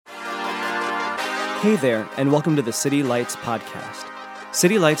Hey there, and welcome to the City Lights podcast.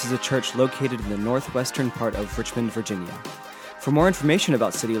 City Lights is a church located in the northwestern part of Richmond, Virginia. For more information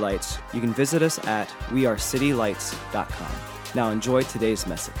about City Lights, you can visit us at wearecitylights.com. Now enjoy today's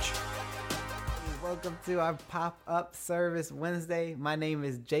message. Welcome to our Pop-Up Service Wednesday. My name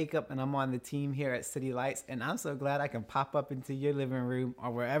is Jacob, and I'm on the team here at City Lights, and I'm so glad I can pop up into your living room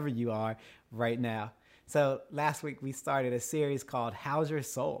or wherever you are right now. So last week we started a series called How's Your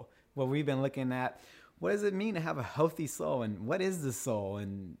Soul? Where we've been looking at what does it mean to have a healthy soul, and what is the soul,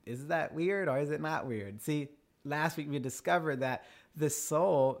 and is that weird or is it not weird? See, last week we discovered that the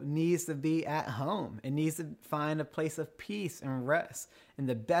soul needs to be at home. It needs to find a place of peace and rest. And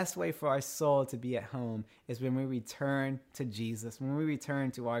the best way for our soul to be at home is when we return to Jesus, when we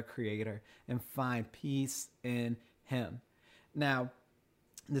return to our Creator and find peace in Him. Now,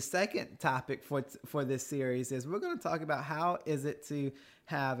 the second topic for this series is we're going to talk about how is it to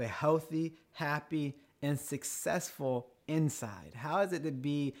have a healthy, happy, and successful inside. How is it to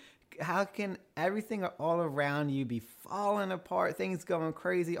be, how can everything all around you be falling apart, things going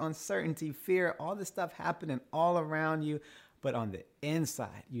crazy, uncertainty, fear, all this stuff happening all around you, but on the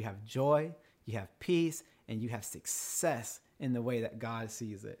inside, you have joy, you have peace, and you have success in the way that God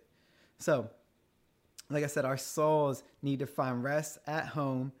sees it. So, like I said, our souls need to find rest at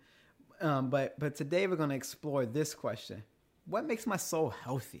home. But today we're going to explore this question. What makes my soul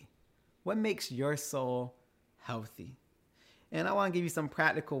healthy? What makes your soul healthy? And I want to give you some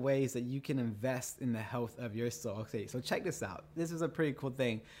practical ways that you can invest in the health of your soul. Okay, so check this out. This is a pretty cool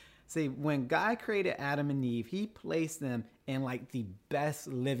thing. See, when God created Adam and Eve, He placed them in like the best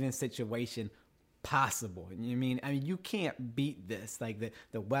living situation possible. I mean, you can't beat this. Like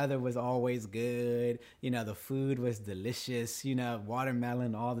the weather was always good. The food was delicious.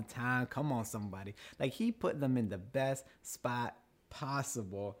 Watermelon all the time. Come on, somebody. Like He put them in the best spot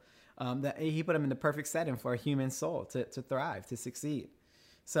possible. That He put them in the perfect setting for a human soul to thrive, to succeed.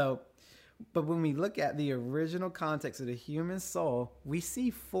 So, but when we look at the original context of the human soul, we see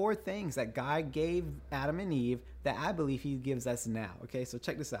four things that God gave Adam and Eve that I believe He gives us now. Okay, so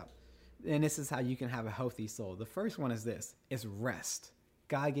check this out. And this is how you can have a healthy soul. The first one is this. It's rest.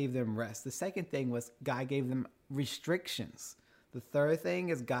 God gave them rest. The second thing was God gave them restrictions. The third thing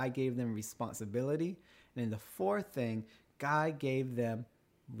is God gave them responsibility. And then the fourth thing, God gave them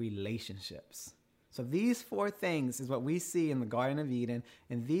relationships. So these four things is what we see in the Garden of Eden.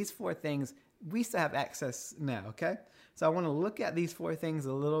 And these four things, we still have access now, okay? So I want to look at these four things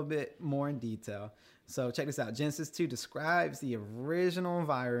a little bit more in detail. So check this out. Genesis 2 describes the original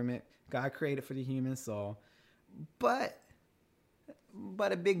environment God created for the human soul. But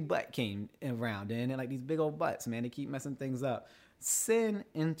a big but came around. And like these big old buts, man, they keep messing things up. Sin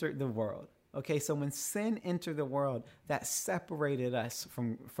entered the world. Okay, so when sin entered the world, that separated us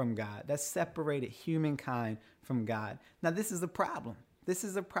from God. That separated humankind from God. Now, this is the problem. This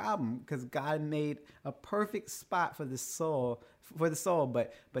is a problem because God made a perfect spot for the soul,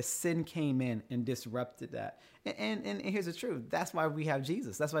 but sin came in and disrupted that. And here's the truth. That's why we have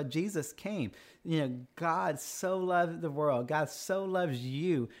Jesus. That's why Jesus came. God so loved the world. God so loves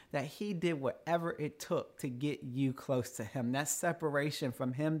you that He did whatever it took to get you close to Him. That separation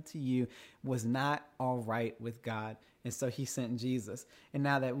from Him to you was not all right with God. And so He sent Jesus. And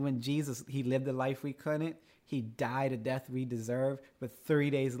now that when Jesus, He lived the life we couldn't, He died a death we deserve, but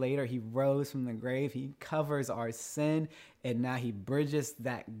 3 days later, He rose from the grave. He covers our sin, and now He bridges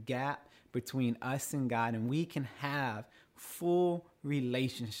that gap between us and God, and we can have full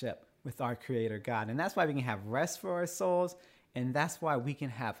relationship with our Creator God. And that's why we can have rest for our souls, and that's why we can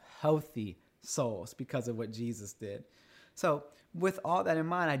have healthy souls because of what Jesus did. So with all that in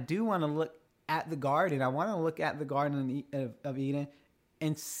mind, I do want to look at the garden. I want to look at the Garden of Eden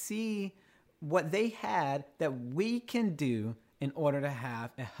and see what they had that we can do in order to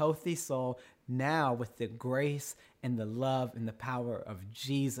have a healthy soul now with the grace and the love and the power of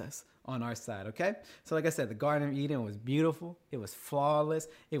Jesus on our side, okay? So like I said, the Garden of Eden was beautiful. It was flawless.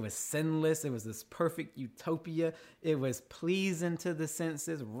 It was sinless. It was this perfect utopia. It was pleasing to the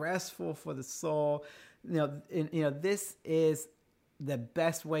senses, restful for the soul. This is the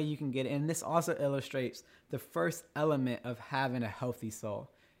best way you can get it. And this also illustrates the first element of having a healthy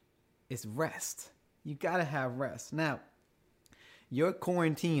soul. It's rest. You got to have rest. Now, your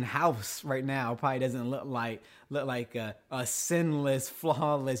quarantine house right now probably doesn't look like a sinless,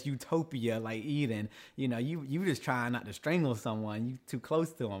 flawless utopia like Eden. You just trying not to strangle someone. You too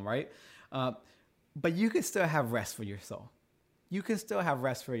close to them, right? But you can still have rest for your soul. You can still have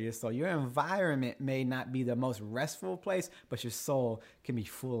rest for your soul. Your environment may not be the most restful place, but your soul can be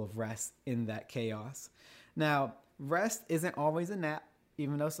full of rest in that chaos. Now, rest isn't always a nap.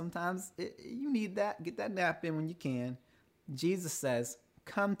 even though sometimes you need that. Get that nap in when you can. Jesus says,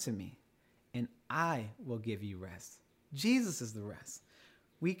 come to me and I will give you rest. Jesus is the rest.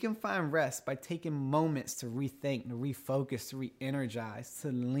 We can find rest by taking moments to rethink, to refocus, to re-energize,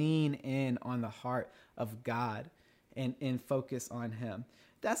 to lean in on the heart of God and focus on him.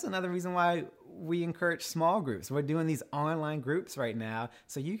 That's another reason why we encourage small groups. We're doing these online groups right now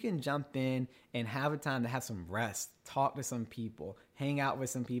so you can jump in and have a time to have some rest, talk to some people, hang out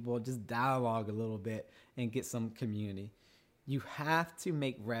with some people, just dialogue a little bit and get some community. You have to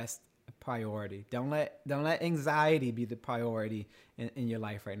make rest a priority. Don't let anxiety be the priority in your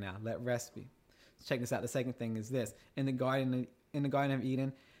life right now. Let rest be. Check this out. The second thing is this. In the Garden of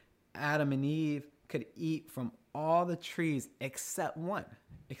Eden, Adam and Eve could eat from all the trees except one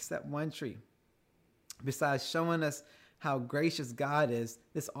tree. Besides showing us how gracious God is,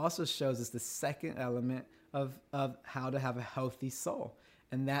 this also shows us the second element of how to have a healthy soul,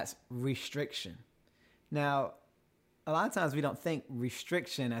 and that's restriction. Now, a lot of times we don't think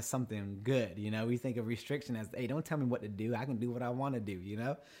restriction as something good. We think of restriction as, hey, don't tell me what to do. I can do what I want to do,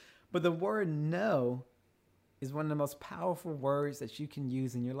 But the word no is one of the most powerful words that you can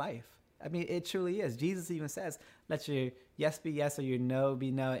use in your life. I mean, it truly is. Jesus even says, let your yes be yes or your no be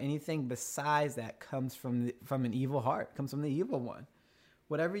no. Anything besides that comes from an evil heart, comes from the evil one.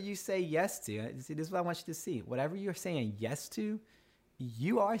 Whatever you say yes to, see, this is what I want you to see. Whatever you're saying yes to,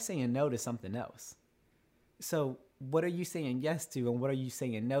 you are saying no to something else. So what are you saying yes to and what are you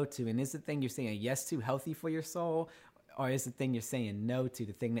saying no to? And is the thing you're saying yes to healthy for your soul, or is the thing you're saying no to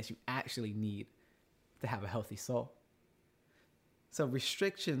the thing that you actually need to have a healthy soul? So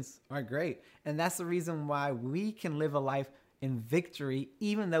restrictions are great. And that's the reason why we can live a life in victory,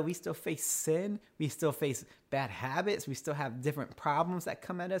 even though we still face sin, we still face bad habits, we still have different problems that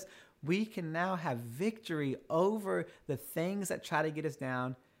come at us. We can now have victory over the things that try to get us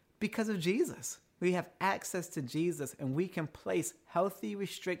down because of Jesus. We have access to Jesus, and we can place healthy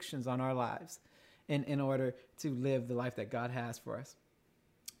restrictions on our lives in order to live the life that God has for us.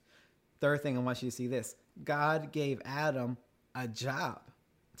 Third thing, I want you to see this. God gave Adam a job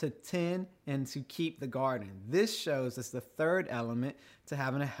to tend and to keep the garden. This shows us the third element to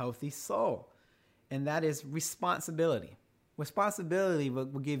having a healthy soul, and that is responsibility. Responsibility will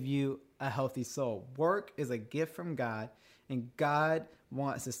give you a healthy soul. Work is a gift from God, and God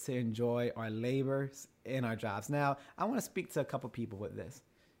wants us to enjoy our labors and our jobs. Now, I want to speak to a couple people with this.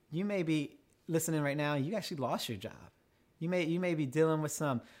 You may be listening right now, and you actually lost your job. You may be dealing with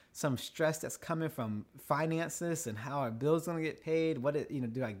some stress that's coming from finances and how our bills going to get paid.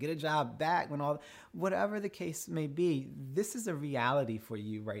 Do I get a job back whatever the case may be? This is a reality for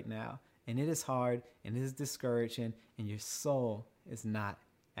you right now, and it is hard and it is discouraging, and your soul is not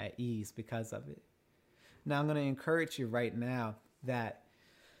at ease because of it. Now, I'm going to encourage you right now that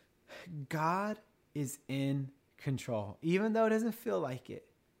God is in control, even though it doesn't feel like it.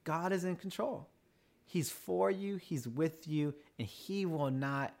 God is in control. He's for you, he's with you, and he will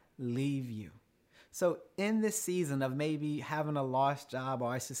not leave you. So in this season of maybe having a lost job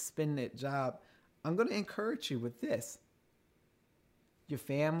or a suspended job, I'm going to encourage you with this. Your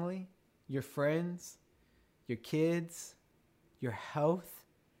family, your friends, your kids, your health,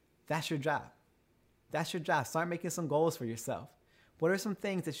 that's your job. That's your job. Start making some goals for yourself. What are some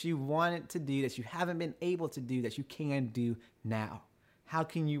things that you wanted to do that you haven't been able to do that you can do now? How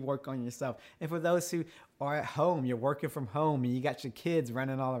can you work on yourself? And for those who are at home, you're working from home and you got your kids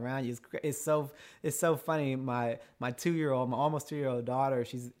running all around you. It's so funny. My almost 2-year-old daughter,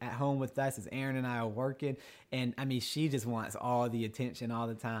 she's at home with us as Aaron and I are working. And I mean, she just wants all the attention all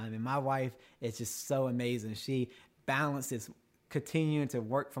the time. And my wife is just so amazing. She balances continuing to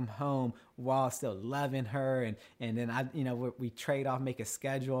work from home while still loving her. And then we trade off, make a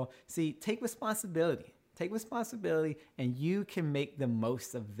schedule. See, take responsibility. Take responsibility, and you can make the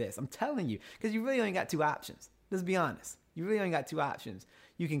most of this. I'm telling you, because you really only got two options. Let's be honest. You really only got two options.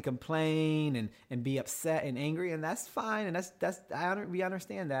 You can complain and be upset and angry, and that's fine, and we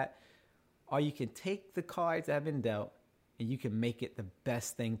understand that. Or you can take the cards that have been dealt, and you can make it the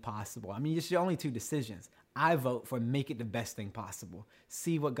best thing possible. I mean, it's your only two decisions. I vote for make it the best thing possible.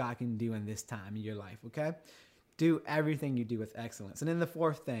 See what God can do in this time in your life, okay? Do everything you do with excellence. And then the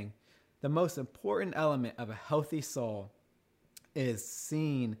fourth thing, the most important element of a healthy soul is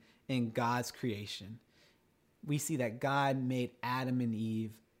seen in God's creation. We see that God made Adam and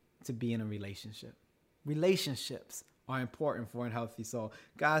Eve to be in a relationship. Relationships are important for a healthy soul.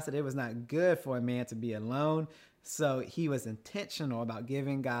 God said it was not good for a man to be alone, so he was intentional about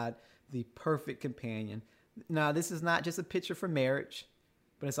giving God the perfect companion. Now, this is not just a picture for marriage,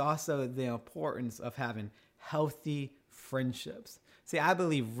 but it's also the importance of having healthy friendships. See, I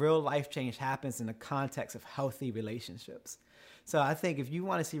believe real life change happens in the context of healthy relationships. So I think if you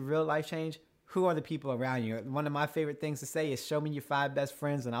want to see real life change, who are the people around you? One of my favorite things to say is show me your 5 best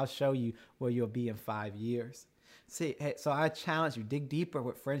friends and I'll show you where you'll be in 5 years. See, hey, so I challenge you, dig deeper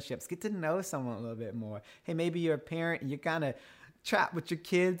with friendships. Get to know someone a little bit more. Hey, maybe you're a parent and you're kind of trapped with your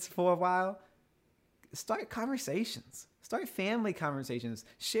kids for a while. Start conversations. Start family conversations.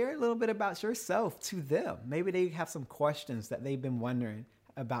 Share a little bit about yourself to them. Maybe they have some questions that they've been wondering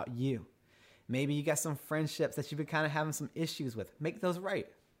about you. Maybe you got some friendships that you've been kind of having some issues with. Make those right.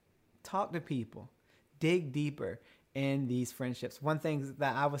 Talk to people. Dig deeper in these friendships. One thing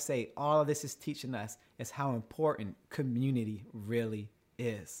that I would say all of this is teaching us is how important community really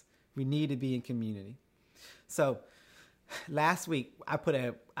is. We need to be in community. So last week I put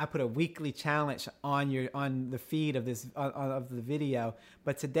a weekly challenge on the feed of this of the video,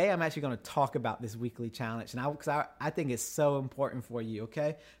 but today I'm actually going to talk about this weekly challenge, and because I think it's so important for you.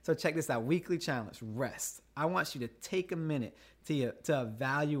 Okay, so check this out: weekly challenge, rest. I want you to take a minute to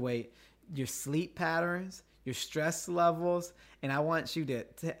evaluate your sleep patterns, your stress levels, and I want you to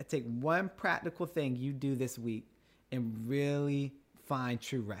take one practical thing you do this week and really find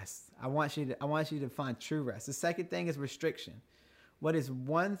true rest. I want you to find true rest. The second thing is restriction. What is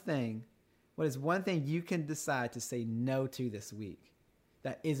one thing you can decide to say no to this week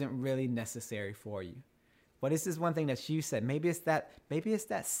that isn't really necessary for you? What is this one thing that you said? Maybe it's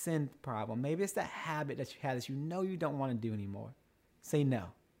that sin problem. Maybe it's that habit that you had that you know you don't want to do anymore. Say no.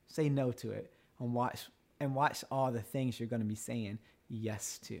 Say no to it and watch all the things you're going to be saying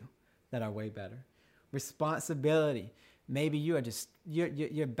yes to that are way better. Responsibility. Maybe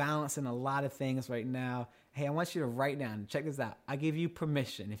you're balancing a lot of things right now. Hey, I want you to write down, check this out. I give you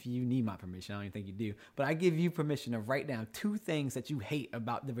permission, if you need my permission, I don't even think you do, but I give you permission to write down 2 things that you hate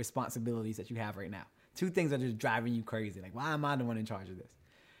about the responsibilities that you have right now. 2 things that are just driving you crazy. Like, why am I the one in charge of this?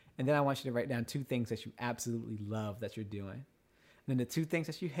 And then I want you to write down 2 things that you absolutely love that you're doing. And then the 2 things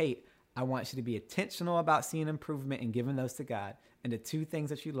that you hate, I want you to be intentional about seeing improvement and giving those to God. And the 2 things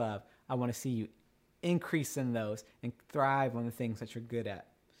that you love, I want to see you increase in those and thrive on the things that you're good at.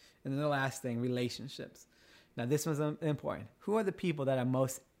 And then the last thing, relationships. Now, this one's important. Who are the people that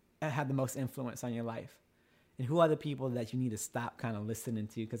have the most influence on your life? And who are the people that you need to stop kind of listening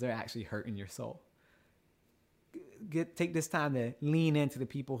to because they're actually hurting your soul? Take this time to lean into the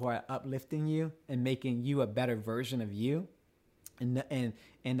people who are uplifting you and making you a better version of you. And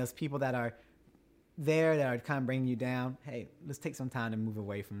those people that are there that are kind of bringing you down, hey, let's take some time to move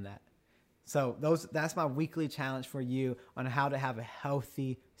away from that. So that's my weekly challenge for you on how to have a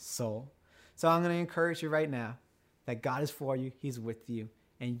healthy soul. So I'm going to encourage you right now that God is for you. He's with you.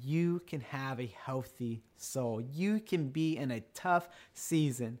 And you can have a healthy soul. You can be in a tough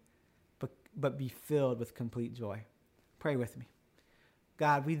season, but be filled with complete joy. Pray with me.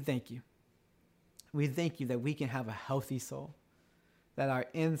 God, we thank you. We thank you that we can have a healthy soul, that our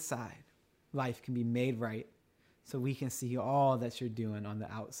inside life can be made right so we can see all that you're doing on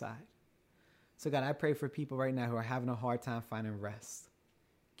the outside. So God, I pray for people right now who are having a hard time finding rest.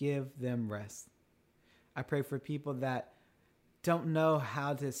 Give them rest. I pray for people that don't know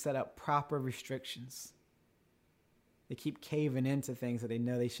how to set up proper restrictions. They keep caving into things that they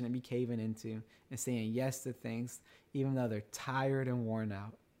know they shouldn't be caving into and saying yes to things even though they're tired and worn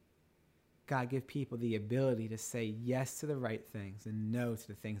out. God, give people the ability to say yes to the right things and no to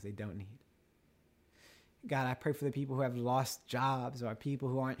the things they don't need. God, I pray for the people who have lost jobs or people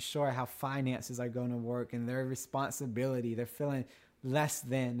who aren't sure how finances are going to work and their responsibility. They're feeling less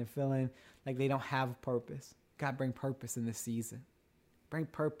than. They're feeling like they don't have a purpose. God, bring purpose in this season. Bring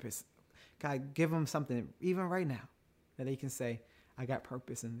purpose. God, give them something, even right now, that they can say, I got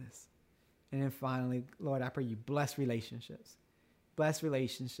purpose in this. And then finally, Lord, I pray you bless relationships. Bless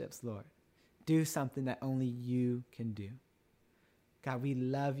relationships, Lord. Do something that only you can do. God, we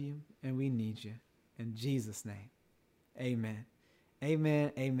love you and we need you. In Jesus' name, amen.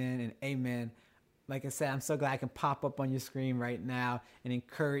 Amen, amen, and amen. Like I said, I'm so glad I can pop up on your screen right now and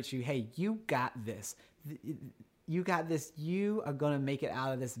encourage you. Hey, you got this. You got this. You are going to make it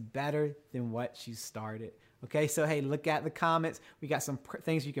out of this better than what you started. Okay, so hey, look at the comments. We got some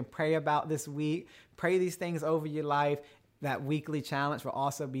things you can pray about this week. Pray these things over your life. That weekly challenge will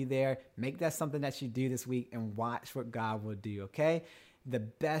also be there. Make that something that you do this week and watch what God will do, okay? The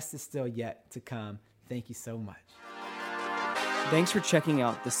best is still yet to come. Thank you so much. Thanks for checking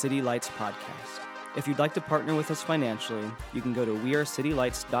out the City Lights podcast. If you'd like to partner with us financially, you can go to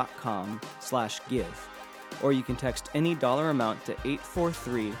wearecitylights.com/give, or you can text any dollar amount to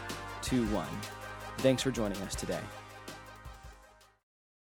 84321. Thanks for joining us today.